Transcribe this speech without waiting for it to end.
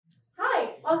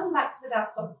Welcome back to the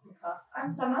Dancebox Podcast. I'm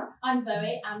Summer. I'm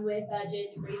Zoe, and we're third-year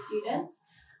degree students.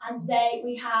 And today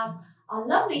we have our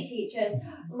lovely teachers,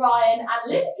 Ryan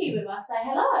and Liberty, with us. Say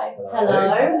hello.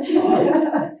 Hello.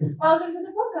 Welcome to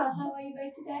the podcast. How are you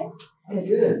both today?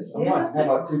 Good. I'm nice. I've had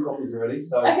like 2 coffees already,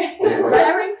 so. Okay.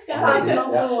 Raring to go. Bouncing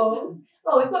off the walls.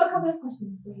 Well, we've got a couple of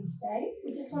questions for you today.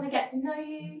 We just want to get to know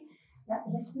you, let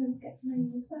the listeners get to know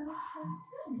you as well.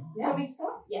 So, yeah. Want me to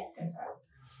start? Yeah, go for it.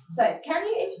 So, can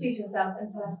you introduce yourself and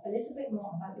tell us a little bit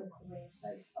more about your career so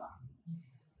far?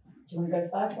 Do you want to go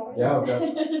first, Ryan? Yeah, I'll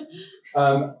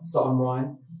go. So I'm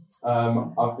Ryan.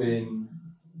 I've been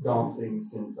dancing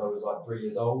since I was like 3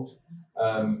 years old.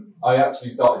 I actually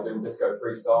started doing disco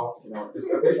freestyle, if you know what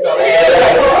disco freestyle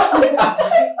is.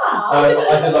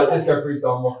 I did like disco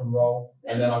freestyle and rock and roll,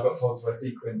 and then I got told to wear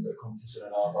sequins at a competition,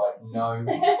 and I was like, no.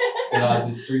 So then I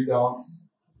did street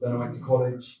dance, then I went to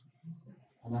college,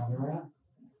 and now here I am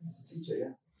as a teacher,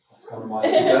 yeah. That's kind of my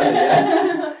journey,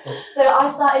 yeah. So I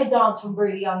started dance from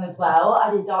really young as well. I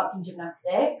did dance and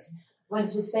gymnastics, went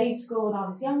to a stage school when I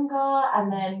was younger,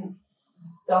 and then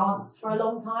danced for a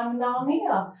long time, and now I'm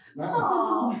here. Nice.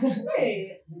 Oh,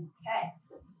 sweet. Okay.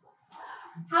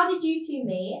 How did you two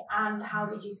meet, and how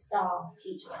did you start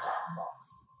teaching at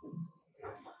Dancebox?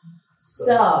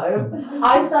 So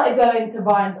I started going to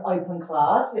Ryan's open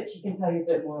class, which he can tell you a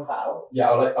bit more about. Yeah,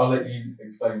 I'll let you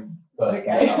explain first.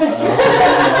 Okay.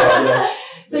 Yeah.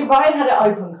 So Ryan had an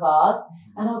open class,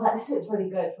 and I was like, this looks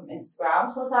really good from Instagram.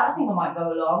 So I was like, I think I might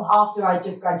go along after I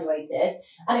just graduated.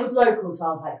 And it was local, so I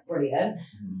was like, brilliant.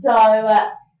 So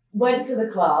went to the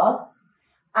class,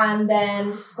 and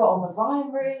then just got on with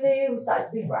Ryan, really. We started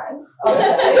to be friends.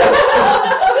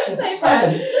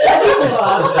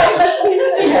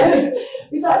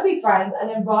 We started to be friends, and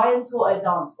then Ryan taught at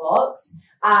Dancebox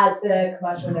as the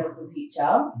commercial and lyrical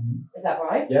teacher. Is that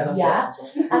right? Yeah, that's right.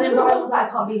 And then Ryan was like,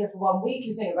 I can't be here for 1 week. He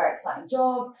was doing a very exciting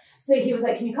job. So he was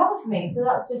like, can you cover for me? So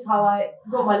that's just how I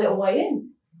got my little way in.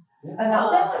 Yeah. And that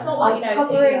was it. That's not I what was you know,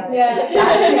 covering. Yeah.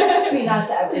 Exactly. Be nice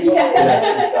to everyone.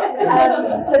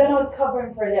 Yeah. So then I was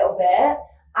covering for a little bit,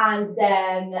 and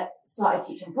then started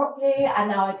teaching properly. And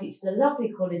now I teach the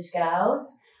lovely college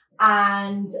girls,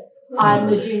 and I'm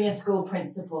the junior school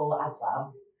principal as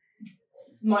well.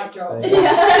 Mic drop.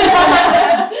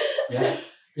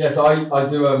 Yeah, so I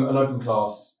do an open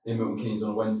class in Milton Keynes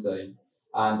on a Wednesday,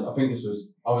 and I think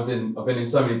I've been in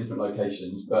so many different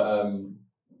locations, but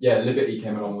Liberty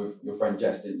came along with your friend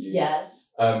Jess, didn't you?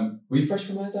 Yes. Were you fresh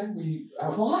from her day? Were you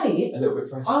out Quite. a little bit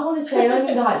fresh? I want to say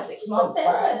only like 6 months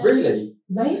fresh. Really?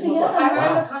 Maybe, Wow. I yeah.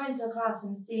 remember coming to a class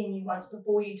and seeing you once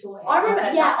before you taught him. I remember. was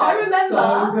like, Yeah, I that was remember.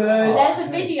 So good. There's a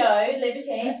video,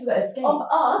 Liberty, That's what escape. of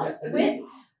us. Yeah.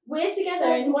 We're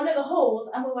together in one of the halls,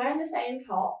 and we're wearing the same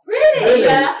top. Really?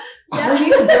 Yeah. We Yeah.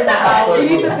 need to bring that out. So We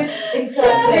need to funny. insert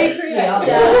Yeah. clips. Recreate.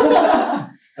 Yeah.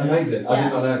 Amazing. I did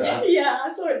not know that. Yeah,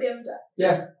 I saw it the other day.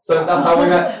 Yeah, so that's how we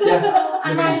met. Yeah.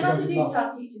 And Living Ryan, used to how go did to you class. start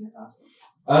teaching at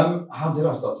Dancebox? How did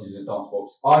I start teaching at Dancebox?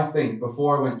 I think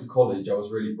before I went to college, I was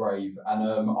really brave, and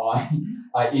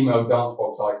I emailed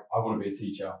Dancebox like, I want to be a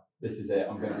teacher. This is it.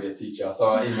 I'm going to be a teacher.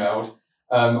 So I emailed.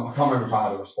 I can't remember if I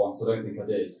had a response. I don't think I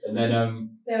did. And then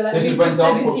They were like, this is "Who's when this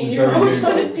Dancebox was 17-year-old very new.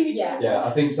 trying to though. teach Yeah. you?" Yeah,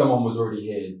 I think someone was already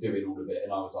here doing all of it,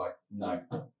 and I was like, no,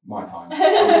 my time.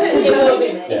 You will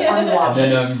be me. Yeah. I'm the one.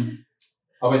 And then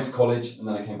I went to college, and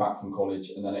then I came back from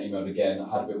college, and then I emailed again. I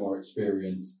had a bit more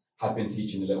experience, had been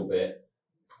teaching a little bit,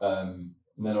 and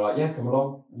then they're like, yeah, come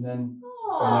along. And then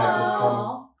from there, it just kind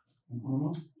of.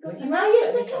 And now you're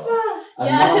sick of us. And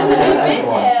Yeah, now I'm we've with been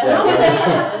everyone. here. Yeah. How many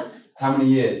years? How many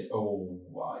years? Oh,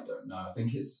 I don't know. I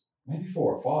think it's maybe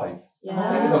 4 or 5. Yeah.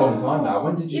 I think it's a long time now.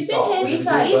 When did you You've start? been When here did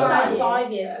since you we first started start?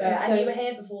 5 years ago, and you were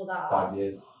here before that. 5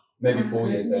 years. Maybe 4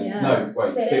 years then. Yes. No,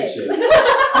 wait, 6 6. years.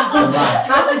 Math.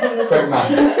 Math is in the Quick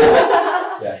math.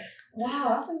 Wow,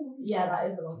 that's a Yeah, that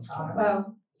is a long time.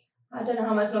 well. I don't know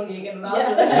how much longer you're going to mouse Yeah.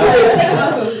 with this. Sick of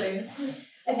us all soon.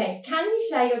 Okay, can you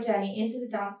share your journey into the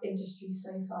dance industry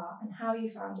so far and how you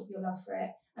found your love for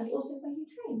it and also where you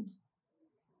trained?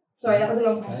 Sorry, that was a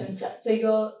long question. So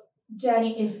your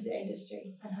journey into the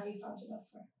industry and how you found your love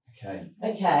for it. Okay.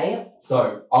 Okay.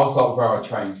 So I'll start with where I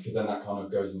trained because then that kind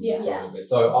of goes into the story a little bit.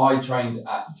 So I trained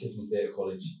at Tiffany Theatre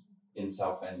College in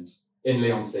Southend, in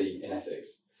Leigh-on-Sea in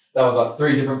Essex. That was like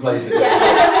 3 different places.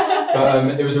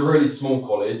 But it was a really small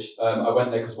college. I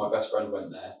went there because my best friend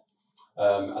went there,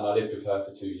 and I lived with her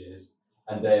for 2 years.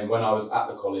 And then when I was at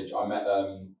the college, I met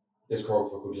this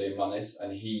choreographer called Reminisce,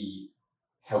 and he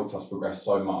helped us progress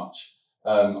so much.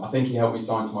 I think he helped me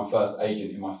sign to my first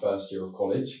agent in my first year of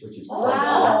college, which is crazy.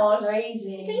 Wow, that's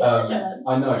crazy. Can you imagine?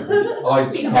 I know. I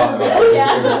can't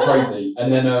imagine. It was crazy.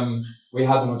 And then we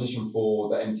had an audition for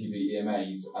the MTV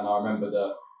EMAs, and I remember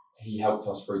that he helped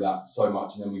us through that so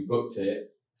much, and then we booked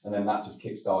it, and then that just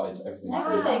kick-started everything.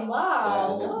 Everything, Yeah,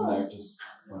 wow. and then from there it just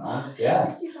went on.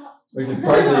 Yeah. Which is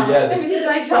crazy, yeah. This is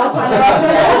like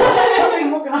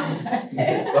What can I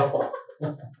say? Stop.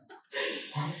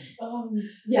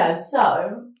 Yeah,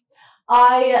 so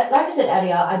like I said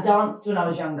earlier, I danced when I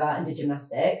was younger and did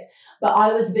gymnastics, but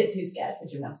I was a bit too scared for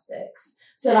gymnastics.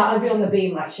 So like I'd be on the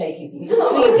beam like shaking, thinking, just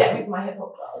please get me to my hip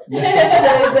hop class. So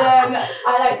then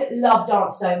I love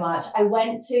dance so much. I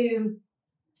went to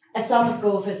a summer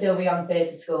school for Sylvia Young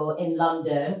Theatre School in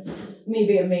London. Me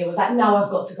being me was like, no, I've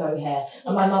got to go here.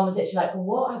 And my mum was literally like,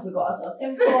 what have we got ourselves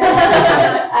in for?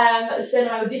 So then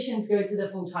I auditioned to go to the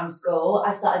full-time school.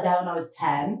 I started there when I was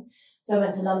 10. So I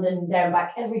went to London there and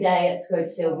back every day to go to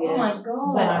Sylvia's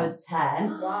when I was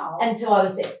 10 until I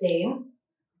was 16.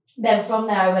 Then from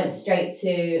there I went straight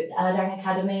to Erdang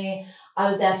Academy. I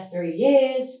was there for 3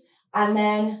 years. And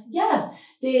then, I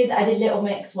did Little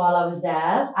Mix while I was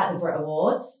there at the Brit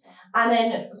Awards. And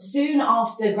then soon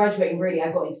after graduating, really, I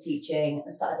got into teaching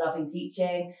and started loving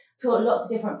teaching. Taught lots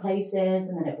of different places,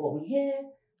 and then it brought me here.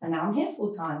 And now I'm here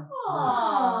full time.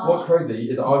 What's crazy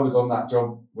is I was on that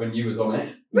job when you was on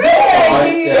it.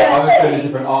 Really? I was doing a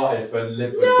different artist when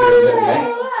Liv was doing Little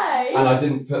Mix. way. And I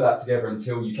didn't put that together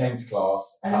until you came to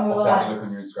class. And Obviously, I had a look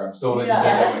on your Instagram, saw that you did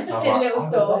Little Mix, and I was like, Little I was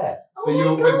store. there. Oh But you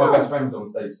my were with my God. best friend on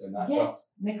stage doing that stuff.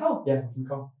 Yes, Nicole. Yeah,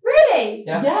 Nicole. Really?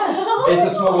 Yeah. Yeah. It's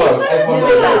a small It's world. so Everyone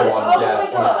small. knows everyone. Oh Yeah,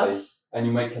 my gosh. honestly. And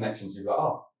you make connections. You're like,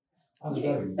 oh, I was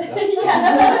there when you did that.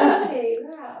 Yeah. Okay,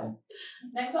 wow.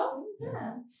 Next one.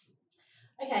 Yeah.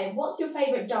 Okay, what's your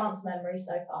favourite dance memory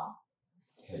so far?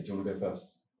 Okay, do you want to go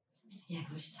first? Yeah,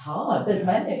 gosh, it's hard. There's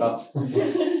many. That's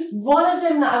One of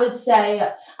them that I would say,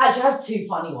 actually, I have two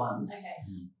funny ones.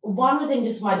 Okay. One was in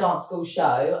just my dance school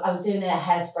show. I was doing a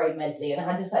hairspray medley and I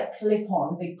had this like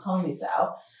clip-on big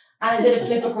ponytail. And I did a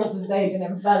flip across the stage and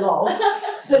it fell off.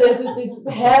 So there's just this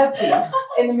hairpiece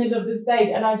in the middle of the stage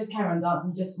and I just carried on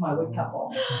dancing just with my wig cap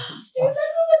on.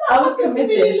 I was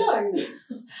committed. And moving.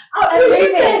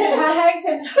 Her hair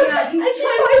extensions came out. She's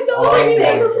Oh my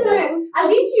God. At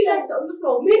least you left it on the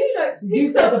floor. Millie looks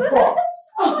Used it as a prop.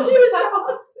 She was like,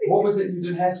 What was it you were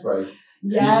doing hairspray?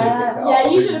 Yeah. You should have picked it up. Yeah, I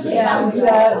you think should have picked that that one.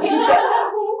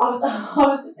 one. I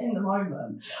was just in the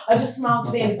moment. I just smiled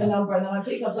to the end of the number and then I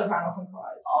picked up some ran off and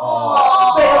cried.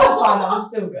 Oh. But it was fine, that was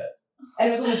still good. And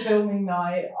it was on a filming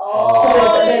night. Oh, So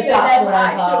there's that forever.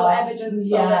 actual evidence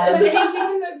Yeah. of At it. least you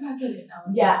can look back at it now.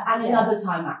 Yeah, and another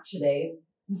time actually,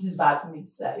 this is bad for me to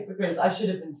say because I should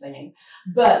have been singing,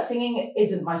 but singing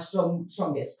isn't my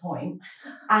strongest point.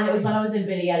 And it was when I was in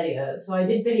Billy Elliot. So I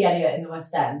did Billy Elliot in the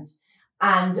West End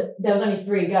and there was only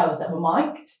 3 girls that were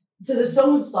mic'd. So the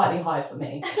song was slightly high for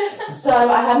me. So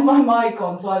I had my mic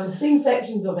on, so I would sing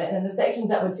sections of it, and then the sections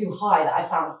that were too high that I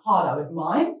found hard, I would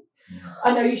mime.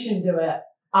 I know you shouldn't do it.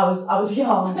 I was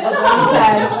young, I was only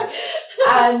 10.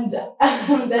 And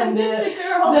then the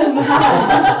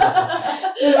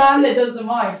man that does the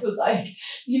mics was like,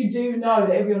 you do know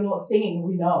that if you're not singing,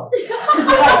 we know. Because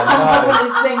it like comes up with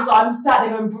this thing, so I'm sat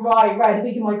there going bright red,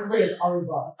 thinking my career's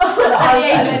over.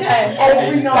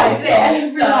 Every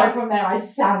night from there, I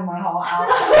sang my heart out.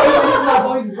 Even if my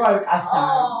voice broke, I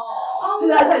sang. So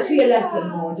that's actually a lesson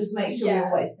more. Just make sure you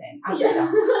always sing.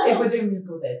 If we're doing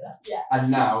musical theatre.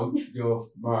 And now you're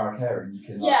Mariah Carey and you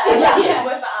can like, With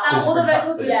that. And all the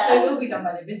vocals for the Yeah. show will be done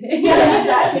by the business. Yeah,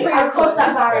 exactly. I crossed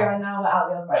that barrier and now we're out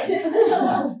the other end.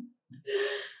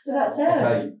 So that's it.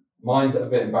 Okay, mine's a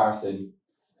bit embarrassing.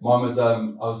 Mine was I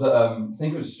was at I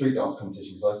think it was a street dance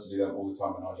competition because I used to do them all the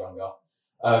time when I was younger.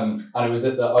 And it was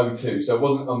at the O2, so it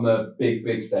wasn't on the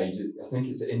big stage. I think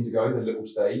it's at Indigo, the little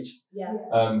stage. Yeah.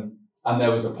 And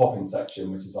there was a popping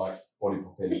section, which is like body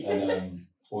popping and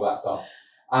all that stuff.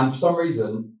 And for some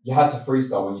reason, you had to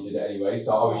freestyle when you did it anyway.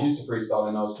 So I was used to freestyling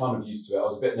and I was kind of used to it. I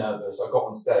was a bit nervous. I got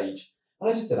on stage and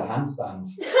I just did a handstand.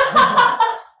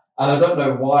 And I don't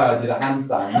know why I did a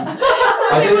handstand. I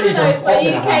didn't even pop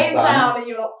in a You came handstand. down and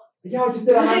you were like, Yeah, I just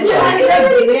did a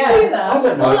handstand. Yeah. I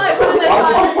don't know. Like one of those I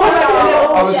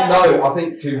was yeah. no, I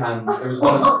think 2 hands. It was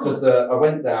one, just I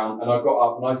went down and I got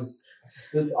up and I just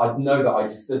stood. I know that I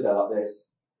just stood there like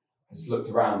this. I just looked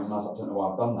around and I was like, I don't know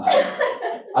why I've done that.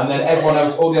 And then everyone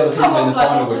else, all the other people in the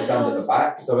final would stand at the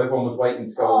back, so everyone was waiting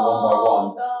to go on one by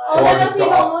one. Oh, So I that's just got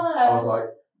even up. worse. I was like,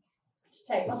 Just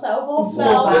take myself off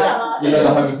Small now. bag. You know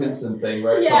the Homer Simpson thing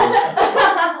where it Yeah.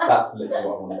 that's literally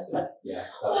what I wanted to do. Yeah,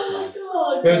 that was mine.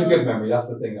 God. But it was a good memory. That's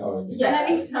the thing that I always think. And Yeah. at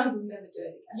least Sam will never do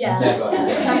it again. Yeah. Never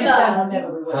again. Handstand will never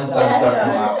be Handstands worked don't out.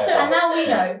 come out ever. And now we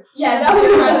know. Yeah, that would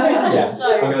be Yeah, so.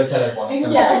 I'm going to tell everyone. In It's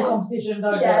the gonna bowling be- competition,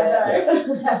 don't Yeah, do it.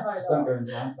 no. Just don't go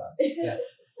into handstand. Yeah.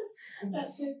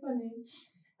 That's so funny.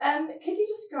 Could you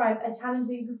describe a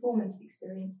challenging performance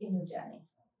experience in your journey?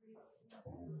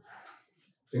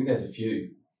 I think there's a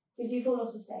few. Did you fall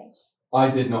off the stage? I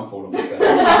did not fall off the stage. So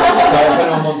if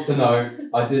anyone wants to know,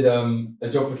 I did a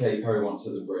job for Katy Perry once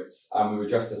at the Brits, and we were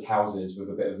dressed as houses with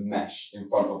a bit of mesh in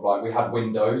front of, like, we had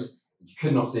windows, you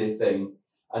could not see a thing,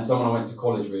 and someone I went to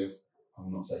college with, I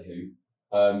will not say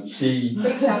who, she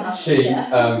Big shout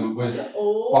out. was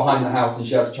Oh. behind the house and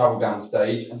she had to travel down the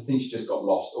stage, and I think she just got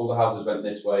lost. All the houses went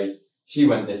this way, she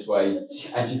went this way,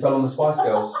 and she fell on the Spice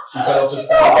Girls. She fell off the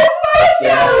stage.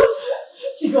 Yeah.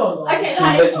 She got one. Okay, She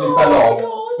that is. literally fell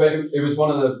off. But it was one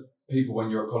of the people when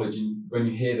you're at college and when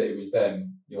you hear that it was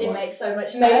them, you're It like, makes so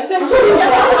much Makes sense. so much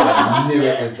I knew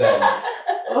it was them.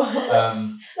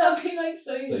 That would be like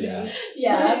so So, yeah.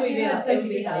 Yeah, we we do do that that. so It would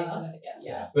many be times. her.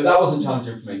 Yeah. But that wasn't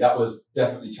challenging for me. That was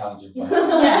definitely challenging for her.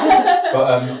 Yeah.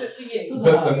 But But for you.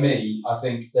 but for me, I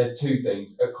think there's two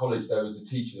things. At college, there was a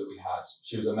teacher that we had.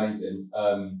 She was amazing.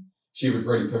 She would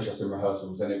really push us in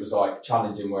rehearsals, and it was like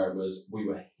challenging where it was we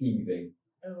were heaving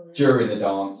during the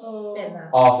dance, Been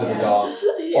there. after the Yeah. dance,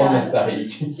 Yeah. on the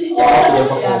stage, Yeah.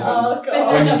 after the Yeah. performance. Oh,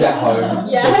 God. When you get home,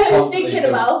 Yeah, just constantly thinking still-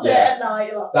 about it yeah. at night.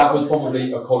 You're like, That was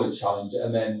probably a college challenge,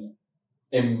 and then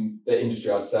in the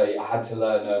industry, I'd say I had to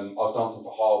learn. I was dancing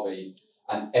for Harvey,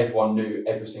 and everyone knew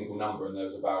every single number, and there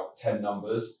was about 10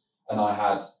 numbers, and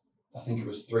I think it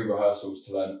was 3 rehearsals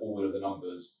to learn all of the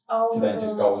numbers to then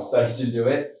just go on stage and do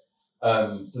it.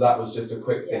 So that was just a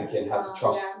quick Yeah. thinking, had to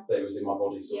trust Yeah. that it was in my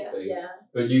body sort of thing. yeah.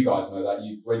 But you guys know that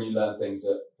when you learn things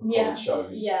at Yeah. college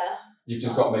shows, Yeah. you've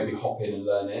just got to maybe hop in and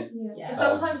learn it. Yeah. But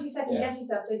sometimes you second Yeah. guess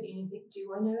yourself, don't you? And you think,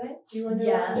 do I know it? Do I know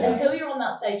Yeah. it? Yeah. Until you're on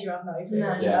that stage, you have no clue.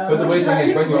 No. Yeah. So- But the weird thing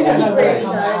is when you're We on don't know the where stage,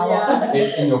 it's come Yeah.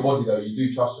 it's in your body though. You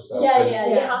do trust yourself. Yeah, and yeah,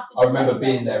 Yeah. you have to. I just remember let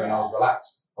being yourself there do and I it. was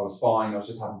relaxed. I was fine. I was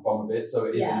just having fun with it. So it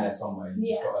is in Yeah. there somewhere. You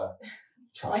just Yeah. gotta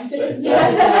trust Find that it. it's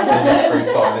Yeah. there.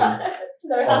 Freestyling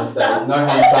No on the stage. handstands. No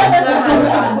handstands. No No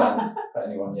handstands. handstands for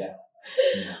anyone. Yeah.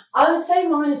 I would say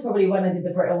mine is probably when I did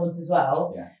the Brit Awards as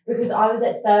well, Yeah. because I was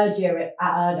at third year at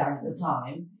Erdang at the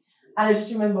time, and I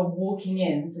just remember walking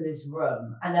into this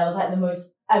room, and there was like the most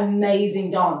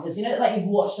amazing dancers, you know, like you've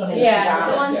watched on Instagram. Yeah,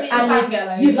 the ones that you And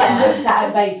fangirl over. You've like Yeah. looked at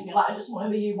a base and you're like, I just want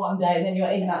to be you one day, and then you're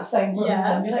in that same room as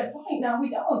Yeah. them. You're like, right now we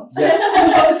dance. Yeah.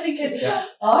 And I was thinking, Yeah.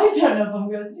 I don't know if I'm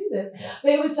going to do this, Yeah.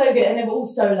 but it was so good, and they were all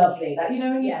so lovely. Like, you know,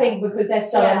 when you Yeah. think because they're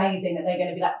so Yeah. amazing that they're going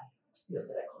to be like, you're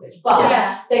still at college, but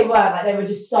Yeah. they weren't. Like, they were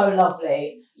just so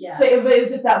lovely. Yeah. So it was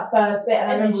just that first bit,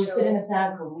 and I remember we Initial. stood in a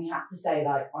circle and we had to say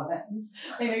like our names.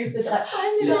 You know, you stood like,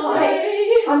 I'm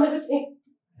Liberty. I'm Liberty.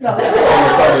 No,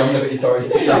 Sorry, I'm Liberty. Sorry.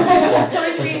 Yeah.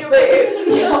 Sorry for being your But it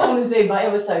was, yeah, honestly, but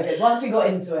it was so good. Once we got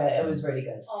into it, it was really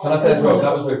good. Oh, Can I say as well?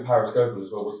 That was with Paris Goebel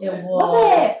as well, wasn't it?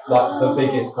 Was it? Like the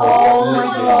biggest Oh choreographer, my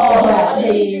literally. God. I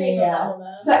literally Yeah, dream of yeah. that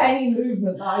woman. So any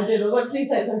movement that I did, I was like, please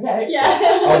say it's okay. Yeah.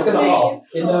 I was going to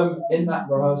Please. ask in that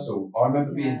rehearsal. I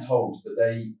remember being Yeah. told that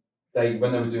they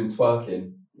when they were doing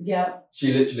twerking, Yeah.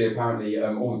 she literally apparently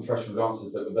all the professional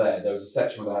dancers that were there was a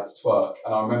section where they had to twerk,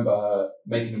 and I remember her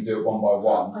making them do it one by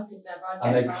one, I could never. I'd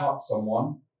and get they that. cut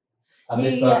someone, and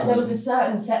this Yeah, person there was a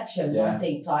certain section Yeah. I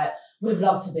think like would have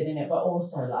loved to have been in it, but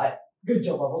also like good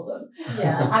job I wasn't.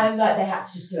 Yeah. And like they had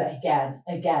to just do it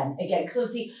again. Because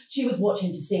obviously she was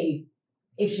watching to see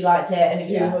if she liked it and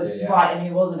who Yeah, was yeah, yeah. right and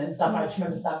who wasn't and stuff. I just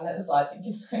remember standing at the side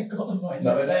thinking, thank God I'm not in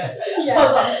No, this no. bit. I Yeah.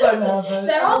 was like so nervous.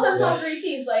 There are sometimes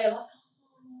routines where you're like,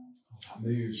 that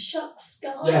move. shucks,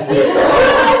 guys. Yeah. And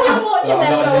you're watching Like,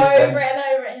 them not go in this over then. and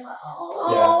over it, and you're like,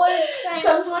 oh. Yeah. what a shame.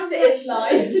 Sometimes it is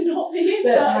nice to not be in But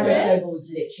that Paris bit. Goebel was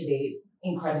literally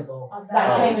incredible. I bet. Like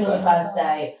Oh, came in on the so- first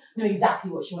day, knew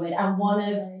exactly what she wanted, and one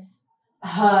of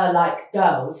her like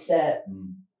girls that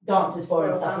Mm. dances for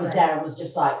and stuff was there and was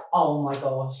just like, oh my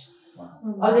gosh.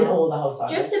 I was in awe the whole time.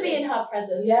 Just to be in her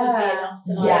presence would be Yeah. enough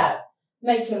to like, yeah.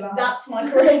 Make your life. that's my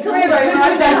career. Career over,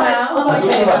 I'm done now. I was like, She's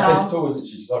also okay, like now. this tall, isn't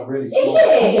she? She's like really Is small.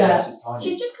 she? Yeah. She's tiny.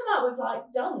 She's just come out with like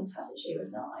dunks, hasn't she, with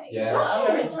Nike? Yeah. On her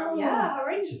Has she? Instagram. Yeah, her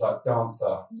Instagram. She's like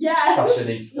dancer, Yeah.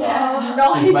 fashionista.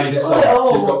 Yeah. She's made a song.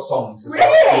 Oh. She's got songs. As well.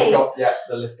 Really? She's got, yeah,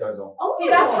 the list goes on. Oh See,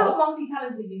 my that's God. how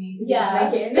multi-talented you need to be Yeah. to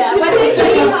make it in Yeah, this when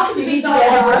industry. you have to You be need to done be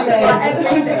everything. like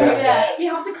everything. Yeah. Yeah. You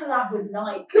have to collab with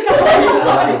Nike.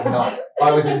 Collab with Nike.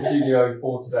 I was in studio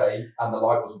 4 today and the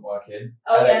light wasn't working.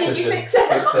 Oh, yeah. Did you Electrician fix it?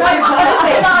 fixed it. No,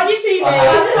 honestly. No, you see me. I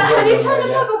I was like, have you Yeah. turned the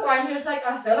plug off, Ryan? He was like, I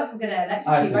feel like I'm going to I had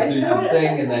electrocute to do myself.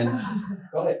 something and then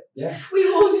got it. Yeah. We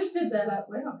all just stood there like,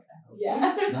 we're not going to help. Yeah.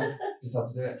 No, just had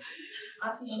to do it.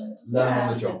 As you should. Learn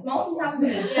on the job.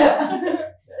 Multi-talented. Yeah. Is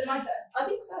it my turn? I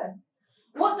think so.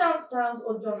 What dance styles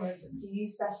or genres do you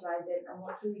specialise in and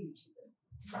what drew you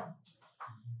to them?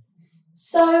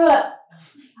 So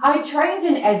I trained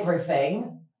in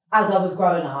everything as I was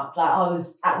growing up. Like I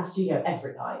was at the studio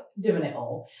every night doing it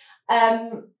all.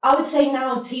 I would say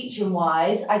now teaching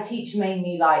wise, I teach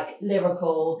mainly like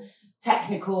lyrical,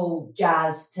 technical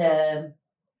jazz to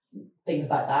things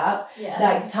like that. Yeah.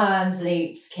 Like turns,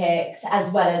 leaps, kicks, as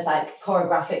well as like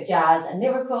choreographic jazz and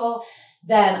lyrical.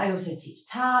 Then I also teach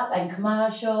tap and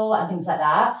commercial and things like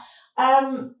that.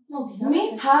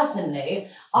 Me personally,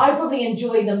 I probably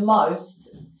enjoy the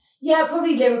most,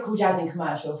 probably lyrical jazz and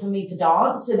commercial for me to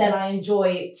dance. So then I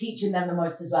enjoy teaching them the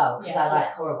most as well because I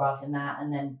like choreographing that,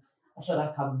 and then I feel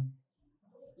like I'm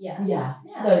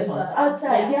those ones. I would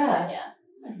say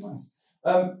Nice.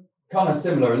 Kind of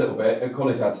similar a little bit. At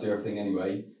college I had to do everything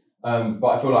anyway. But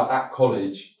I feel like at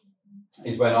college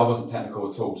is when I wasn't technical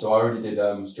at all. So I already did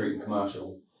street and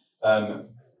commercial.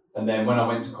 And then when I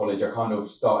went to college, I kind of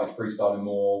started freestyling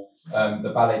more.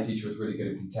 The ballet teacher was really good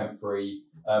at contemporary.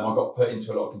 I got put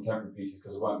into a lot of contemporary pieces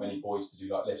because there weren't many boys to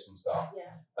do like lifts and stuff.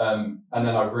 And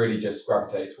then I really just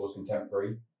gravitated towards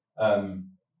contemporary.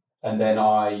 And then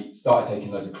I started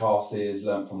taking loads of classes,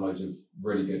 learned from loads of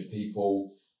really good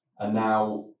people. And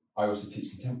now I also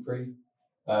teach contemporary.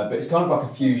 But it's kind of like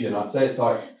a fusion. I'd say it's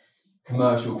like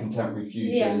commercial contemporary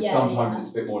fusion. Sometimes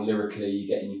it's a bit more lyrically,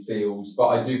 getting your feels. But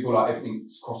I do feel like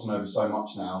everything's crossing over so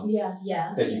much now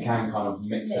that you can kind of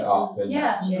mix it up. And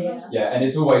and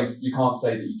it's always, you can't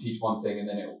say that you teach one thing and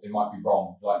then it might be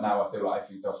wrong. Like now I feel like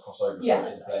everything does cross over. So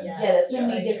it's a blend. There's so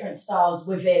many different styles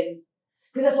within.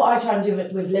 Because that's what I try and do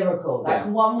with lyrical. Like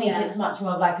one week it's much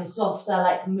more of like a softer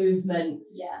like movement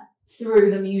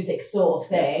through the music sort of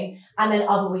thing. And then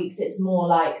other weeks it's more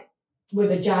like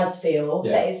with a jazz feel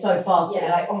that it's so fast that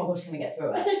you're like, oh my gosh, can I get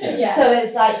through it? So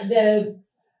it's like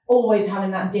always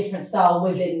having that different style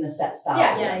within the set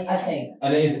styles, I think.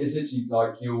 And it's literally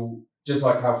like just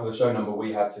like how for the show number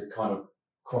we had to kind of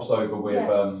cross over with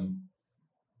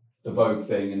the Vogue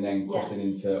thing and then crossing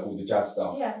into all the jazz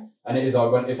stuff. And it is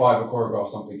like if I ever choreograph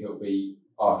something, it'll be,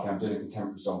 okay, I'm doing a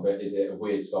contemporary song, but is it a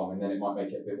weird song? And then it might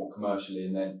make it a bit more commercially,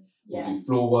 and then we'll do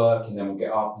floor work, and then we'll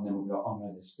get up, and then we'll be like, oh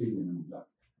no, there's feeling, and we'll be like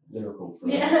lyrical for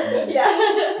it. So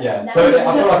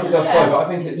I feel like it does flow, but I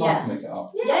think it's nice to mix it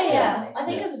up. I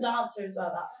think as a dancer as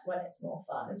well, that's when it's more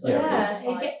fun as well.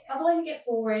 Otherwise it gets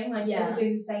boring, like if you're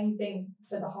doing the same thing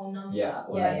for the whole number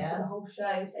or for the whole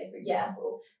show, say for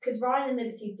example. Because Ryan and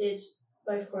Liberty did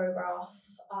both choreograph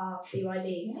our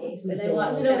CYD piece, so they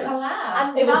worked together. together.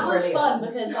 And And that was fun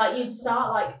because like you'd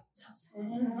start like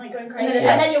going crazy,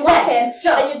 and then you're walking,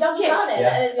 and you're double turning,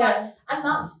 and it's like, and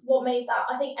that's what made that.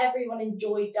 I think everyone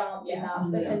enjoyed dancing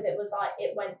that because it was like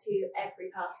it went to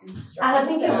every person's strength. And I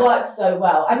think it works so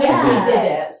well. I mean, we did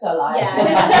it, so like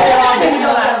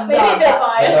maybe a bit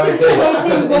biased.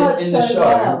 Because in the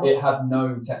show, it had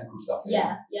no technical stuff in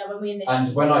it. When we initially.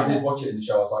 And when I did watch it in the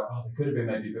show, I was like, oh, there could have been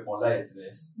maybe a bit more layer to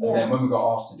this. And then when we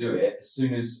got asked to do it, as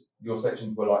soon as your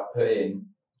sections were like put in,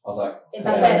 I was like,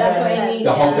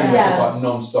 the whole thing was just like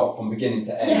non-stop from beginning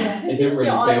to end. It didn't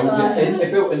really build. It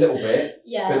built a little bit,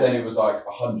 but then it was like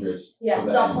 100 till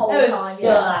the end. Whole time.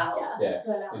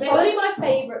 Probably my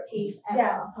favourite piece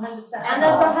ever. 100%. And the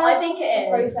rehearsal, I think it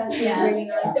is. Process was really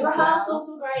nice. The rehearsals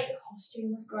were great. The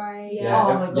costume was great.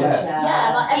 Oh my gosh,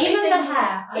 like even the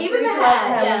hair. Even the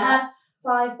hair. We had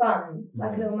 5 buns,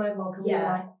 like a little mohawk, and we were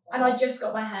like. And I just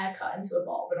got my hair cut into a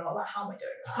bob, and I was like, "How am I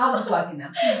doing that?" How's this working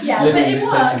now? Living's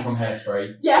extension from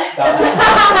Hairspray.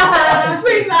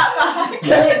 Bring that back.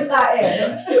 Clip that in.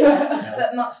 But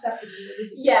much better than it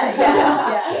was.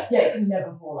 Yeah, it can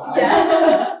never fall out.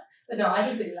 But no, I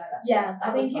did really like that. Yeah,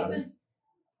 I think it was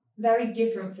very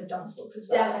different for Dancebox as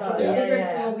well. Definitely. Like it was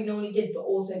different from what we normally did, but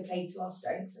also played to our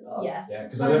strengths a lot. Yeah,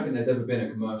 because I don't think there's ever been a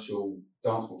commercial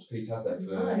Dancebox piece, has there?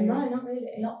 No, not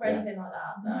really. Not for anything like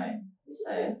that. No. So,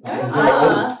 There's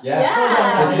multitasking,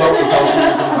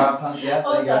 talking about talent. Yeah,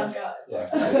 well done, guys.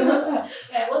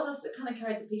 Yeah, it was us that kind of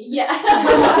carried the piece.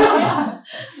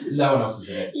 No one else was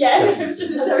in it. It was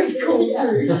just a very cool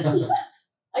through.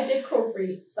 I did crawl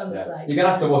through some legs. You're gonna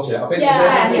have to watch it. I think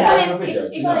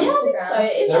it's on Instagram. So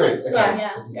it is on Instagram.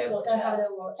 Go watch it. Have a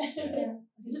little watch.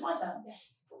 Is it my turn?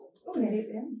 Oh, nearly at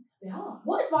the end. We are.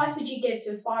 What advice would you give to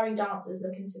aspiring dancers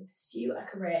looking to pursue a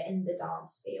career in the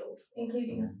dance field?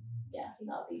 Including us. Yeah, I think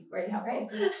that would be really helpful.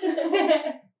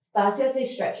 Firstly, I'd say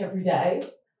stretch every day.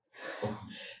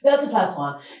 That's the first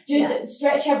one. Just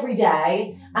stretch every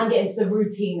day and get into the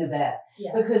routine of it.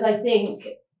 Yeah. Because I think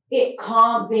it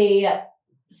can't be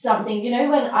something, you know,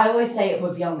 when I always say it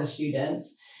with younger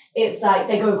students, it's like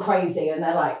they go crazy and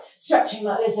they're like stretching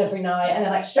like this every night and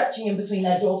they're like stretching in between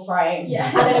their door frame. Yeah.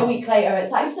 And then a week later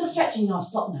it's like, you're still stretching? No,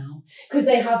 stop now. Because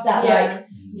they have that like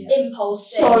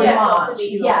impulse so much.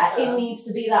 It needs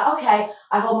to be that, okay,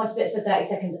 I hold my splits for 30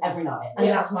 seconds every night and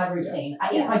that's my routine.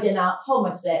 I eat my dinner, hold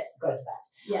my splits, go to bed.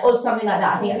 Yeah. Or something like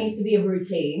that. I think it needs to be a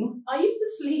routine. I used to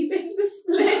sleep in the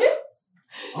splits.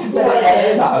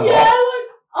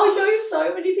 I know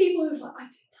so many people who are like, I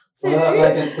did that too.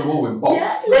 Like against the wall in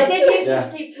box. Yeah. I did used to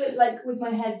sleep with my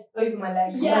head over my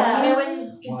legs. Yeah. Like, you know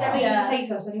when, because Debbie used to say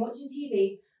to us, when you're watching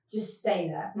TV, just stay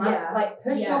there. Like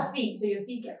push your feet so your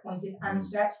feet get pointed and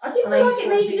stretched. I do feel like it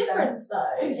made a difference though.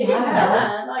 Like you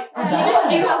just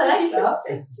do have the legs up.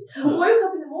 I woke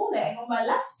up in the morning on my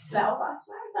left split. I was like, I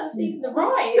swear I fell asleep in the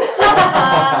right.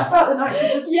 Throughout the night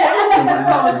she's just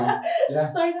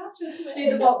so natural to do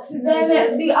the box. And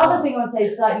then the other thing I'd say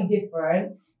is slightly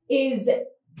different is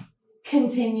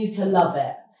continue to love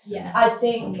it. Yeah. I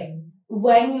think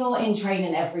when you're in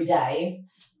training every day,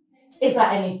 it's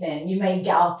like anything. You may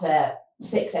get up at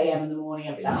 6 a.m. in the morning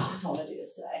and be like, I don't want to do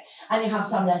this today. And you have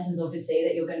some lessons, obviously,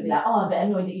 that you're going to be like, I'm a bit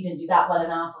annoyed that you didn't do that well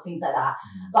enough or things like that.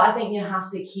 But I think you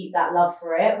have to keep that love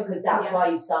for it because that's why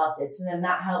you started. So then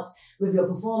that helps with your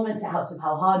performance. It helps with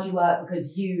how hard you work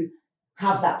because you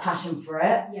have that passion for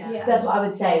it. Yeah. So that's what I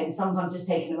would say. And sometimes just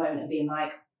taking a moment and being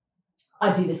like,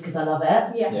 I do this because I love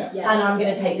it. And I'm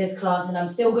going to take this class and I'm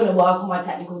still going to work on my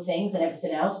technical things and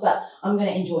everything else, but I'm going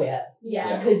to enjoy it.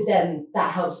 Because then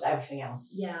that helps with everything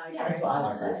else. That's what I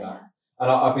would say.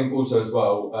 And I think also as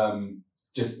well,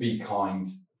 just be kind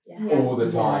all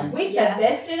the time. We said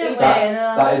this, didn't we?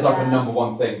 That is like a number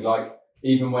one thing. Like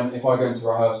even if I go into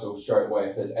rehearsal straight away,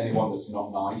 if there's anyone that's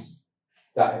not nice,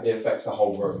 that it affects the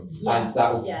whole room. And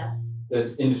that will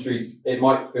there's industries, it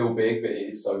might feel big, but it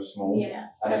is so small.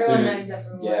 And everyone knows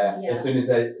everyone. As soon as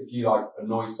if you like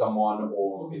annoy someone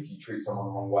or if you treat someone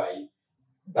the wrong way,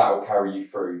 that will carry you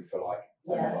through for like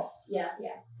forever.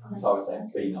 So I would say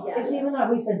be nice. It's even like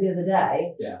we said the other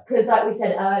day, because like we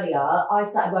said earlier, I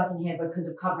started working here because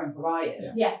of covering for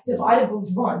Ryan. So if I'd have gone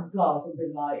to Ryan's class and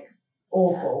been like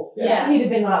awful, he'd have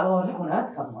been like, well, I don't want her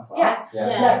to cover my class.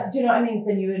 Like, do you know what I mean? So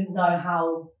then you wouldn't know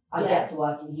how I get to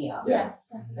working here.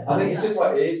 I think it's just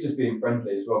like, it is just being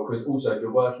friendly as well, because also if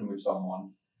you're working with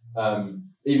someone,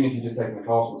 even if you're just taking a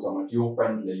class with someone, if you're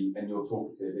friendly and you're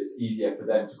talkative, it's easier for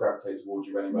them to gravitate towards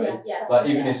you anyway. Like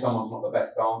even if someone's not the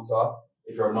best dancer,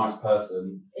 if you're a nice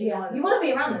person, you want to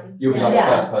be around them. You'll be like the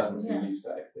first person to be used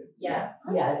for everything. Yeah,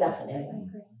 definitely.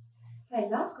 Okay,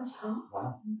 last question.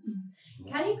 Wow.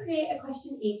 Can you create a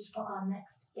question each for our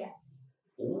next guest?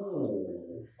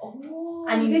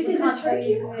 And this is a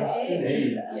tricky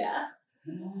question.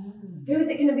 Who is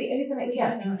it going to be? Who's the next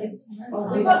guest?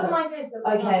 We've got some ideas,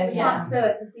 but we can't spill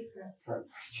it. It's a secret.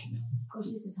 Gosh,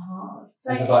 this is hard. So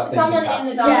this is like someone cats. In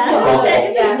the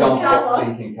dance Dancebox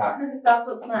thinking cat.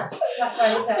 Dancebox match. Black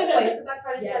Friday sale. Wait, it's the Black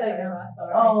Friday sale.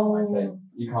 Sorry. Okay.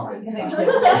 You can't get this.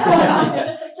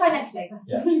 Try next day.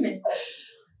 You missed it.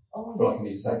 For like a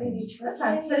few seconds. That's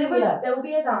fine. So there will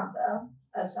be a dancer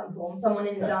of some form, someone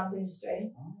in the dance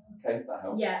industry. Okay, that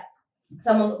helps.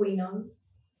 Someone that we know,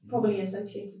 probably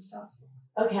associated to dance.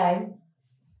 Okay.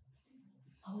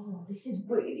 Oh, this is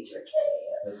really tricky.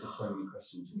 There's just so many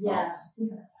questions.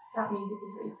 That music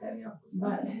is really throwing me off.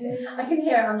 I can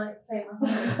hear it. I'm like playing my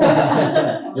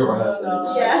phone. You're rehearsing.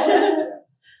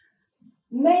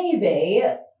 Maybe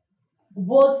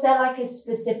was there like a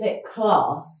specific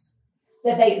class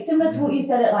that they similar to what you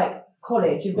said at like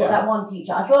college? You've got that one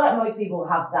teacher. I feel like most people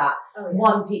have that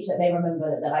one teacher that they remember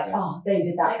that they're like, oh, they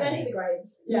did that. They for go me. to the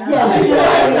graves.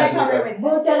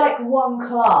 Was there like one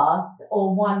class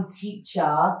or one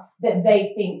teacher that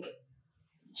they think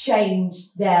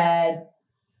changed their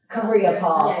career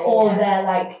path or their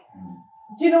like?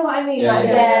 Do you know what I mean?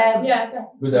 Definitely.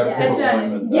 Was there a pivotal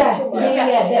moment? Yes,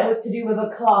 that was to do with a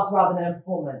class rather than a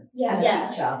performance and a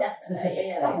teacher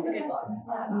specifically. That's a good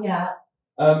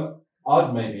one.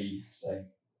 I'd maybe say,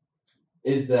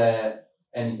 is there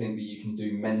anything that you can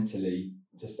do mentally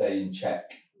to stay in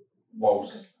check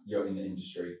whilst you're in the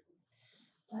industry?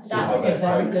 That's a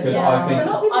very good one. I think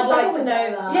I'd like to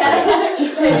know that. I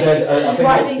think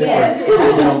it's different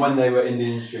depending on when they were in the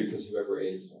industry, because whoever it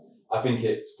is, I think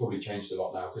it's probably changed a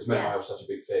lot now because mental health is such a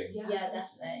big thing. Yeah,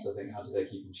 definitely. So I think, how do they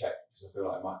keep in check? Because I feel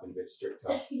like it might have been a bit stricter.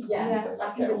 Back in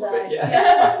the day.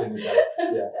 Back in the day.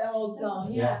 Old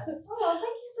song. Oh,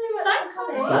 thank you so much. Thanks so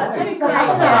for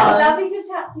coming. much. Lovely to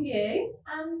chat out to you,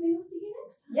 and we will see you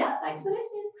next time. Yeah. Thanks for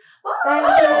listening. Bye.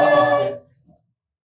 Bye.